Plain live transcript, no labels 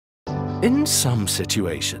In some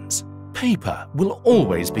situations, paper will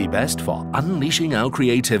always be best for unleashing our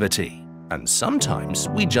creativity, and sometimes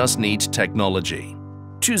we just need technology.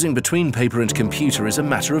 Choosing between paper and computer is a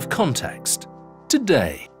matter of context.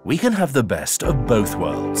 Today, we can have the best of both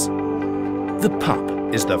worlds. The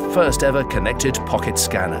PUP is the first ever connected pocket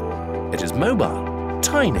scanner. It is mobile,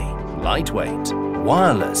 tiny, lightweight,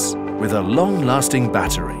 wireless, with a long-lasting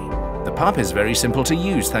battery. The PUP is very simple to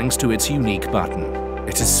use thanks to its unique button.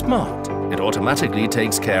 It is smart. It automatically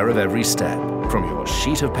takes care of every step, from your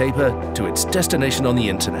sheet of paper to its destination on the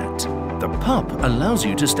internet. The PUP allows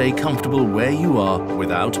you to stay comfortable where you are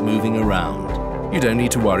without moving around. You don't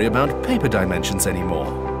need to worry about paper dimensions anymore.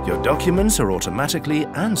 Your documents are automatically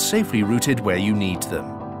and safely routed where you need them.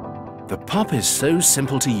 The PUP is so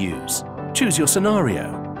simple to use. Choose your scenario.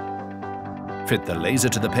 Fit the laser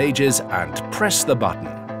to the pages and press the button.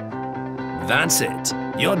 That's it.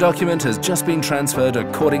 Your document has just been transferred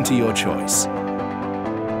according to your choice.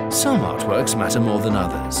 Some artworks matter more than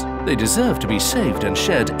others. They deserve to be saved and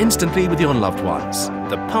shared instantly with your loved ones.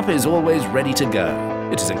 The PUP is always ready to go.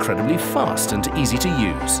 It is incredibly fast and easy to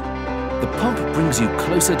use. The PUP brings you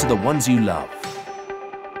closer to the ones you love.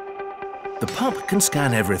 The PUP can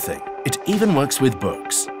scan everything. It even works with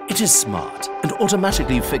books. It is smart and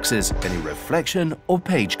automatically fixes any reflection or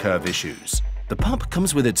page curve issues. The PUP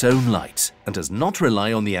comes with its own light and does not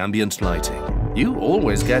rely on the ambient lighting. You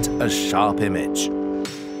always get a sharp image.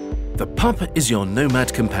 The PUP is your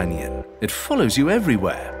nomad companion. It follows you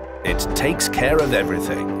everywhere. It takes care of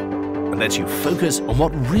everything and lets you focus on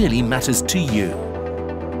what really matters to you.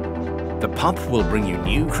 The PUP will bring you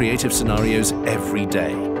new creative scenarios every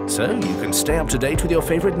day, so you can stay up to date with your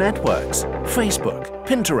favorite networks. Facebook,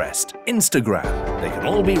 Pinterest, Instagram, they can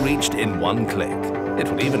all be reached in one click. It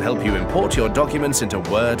will even help you import your documents into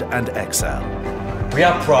Word and Excel. We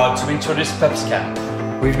are proud to introduce PUP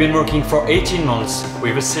Scan. We've been working for 18 months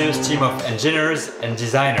with a serious team of engineers and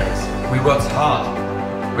designers. We worked hard.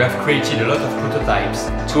 We have created a lot of prototypes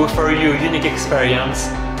to offer you a unique experience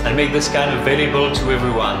and make the scan available to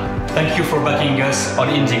everyone. Thank you for backing us on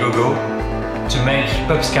Indiegogo to make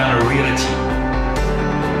PUP Scan a reality.